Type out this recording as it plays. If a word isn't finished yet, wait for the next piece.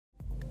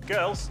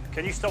Girls,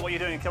 can you stop what you're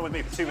doing and come with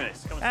me for 2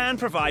 minutes? And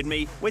provide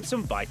me with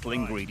some vital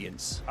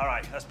ingredients. All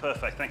right, that's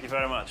perfect. Thank you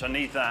very much. I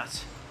need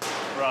that.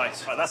 Right,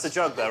 that's the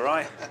jug there,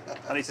 right?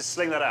 I need to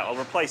sling that out. I'll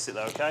replace it,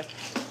 though, OK?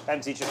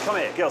 Empty jug. Come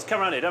here, girls,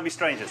 come around here. Don't be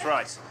strangers.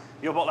 Right,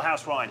 your bottle of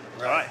house wine,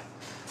 all right?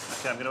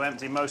 OK, I'm going to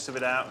empty most of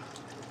it out.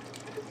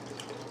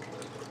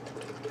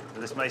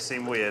 This may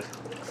seem weird.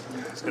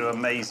 It's going to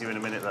amaze you in a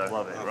minute, though.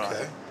 Love it,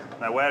 right?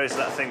 Now, where is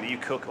that thing that you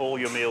cook all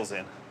your meals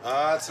in?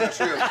 That's not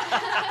true.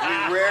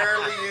 We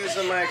rarely use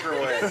a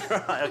microwave.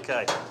 Right,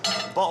 OK.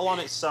 Bottle on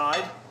its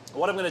side.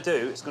 What I'm going to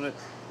do is going to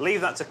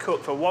leave that to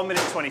cook for 1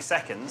 minute 20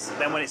 seconds.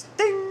 Then when it's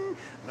ding,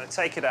 I'm going to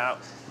take it out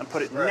and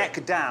put it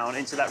neck down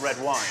into that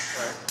red wine.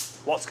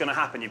 What's going to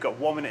happen? You've got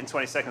 1 minute and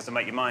 20 seconds to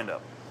make your mind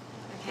up.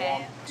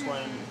 Okay.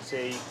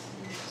 1:20,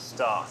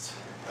 start.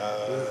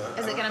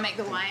 Is it going to make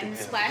the wine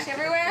splash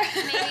everywhere?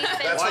 Maybe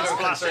Wine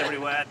splash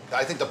everywhere.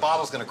 I think the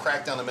bottle's going to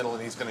crack down the middle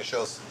and he's going to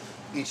show us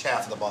each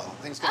half of the bottle.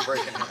 I think it's going to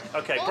break in half.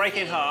 OK, break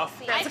in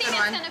half. I think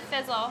it's going to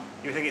fizzle.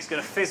 You think it's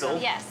going to fizzle?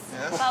 Yes.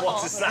 Yeah.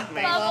 What does that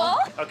mean?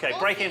 Bubble. OK,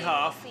 break in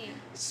half.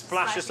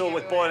 Splash us all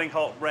with boiling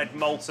hot red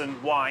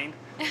molten wine.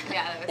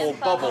 Yeah, or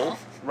bubble.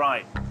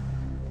 Right.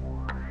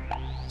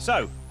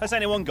 So, has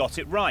anyone got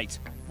it right?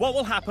 What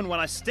will happen when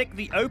I stick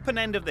the open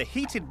end of the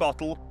heated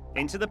bottle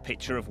into the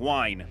pitcher of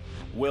wine?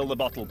 Will the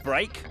bottle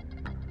break?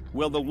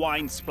 Will the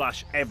wine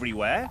splash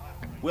everywhere?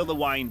 Will the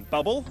wine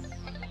bubble?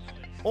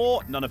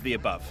 Or none of the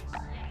above?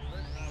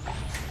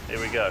 Here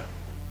we go.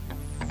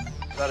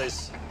 That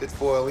is... It's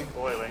boiling.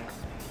 Boiling.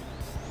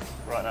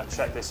 Right, now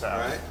check this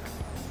out. All right.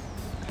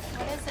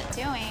 What is it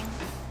doing?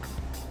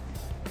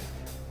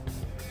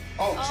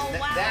 Oh,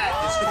 wow. That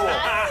is cool.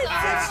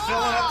 It's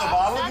filling up the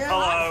bottle again?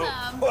 Hello.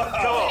 Awesome.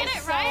 Come on. Get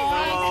it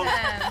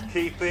right. Come on.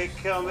 Keep it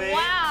coming.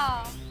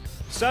 Wow.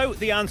 So,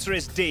 the answer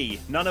is D,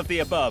 none of the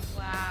above.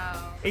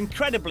 Wow.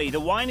 Incredibly, the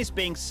wine is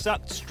being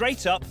sucked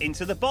straight up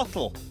into the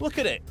bottle. Look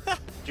at it. Do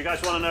you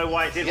guys want to know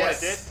why it did what it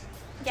did?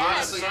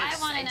 Yes, Honestly, I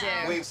want to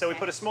know. So we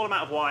put a small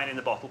amount of wine in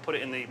the bottle, put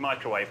it in the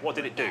microwave. What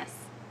did it do? Yes.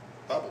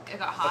 Bubble. It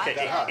got hot.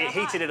 Okay, it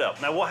heated it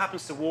up. Now, what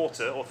happens to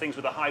water or things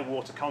with a high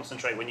water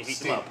concentrate when you heat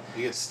them up?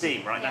 You get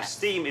steam, right? Now,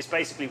 steam is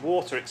basically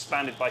water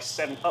expanded by up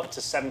to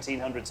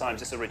 1,700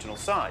 times its original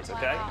size,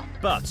 okay? Wow.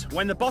 But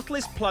when the bottle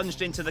is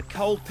plunged into the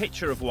cold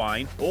pitcher of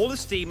wine, all the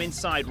steam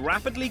inside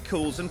rapidly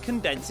cools and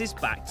condenses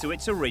back to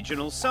its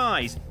original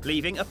size,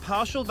 leaving a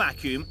partial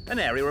vacuum, an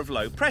area of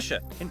low pressure,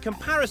 in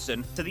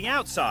comparison to the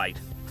outside.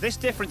 This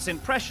difference in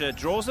pressure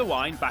draws the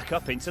wine back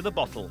up into the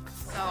bottle.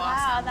 So Wow,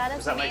 awesome. that is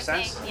Does that make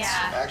amazing. sense?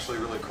 Yeah. Actually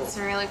really cool. It's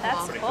really cool.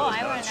 That's Pretty cool.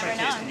 I Now, would the have trick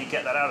never is, known. can you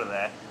get that out of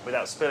there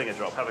without spilling a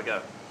drop? Have a go.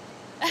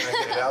 Can I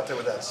get it out there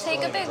with that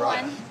Take a big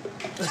drop? one.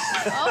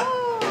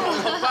 Oh.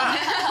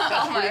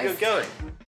 That's pretty good going.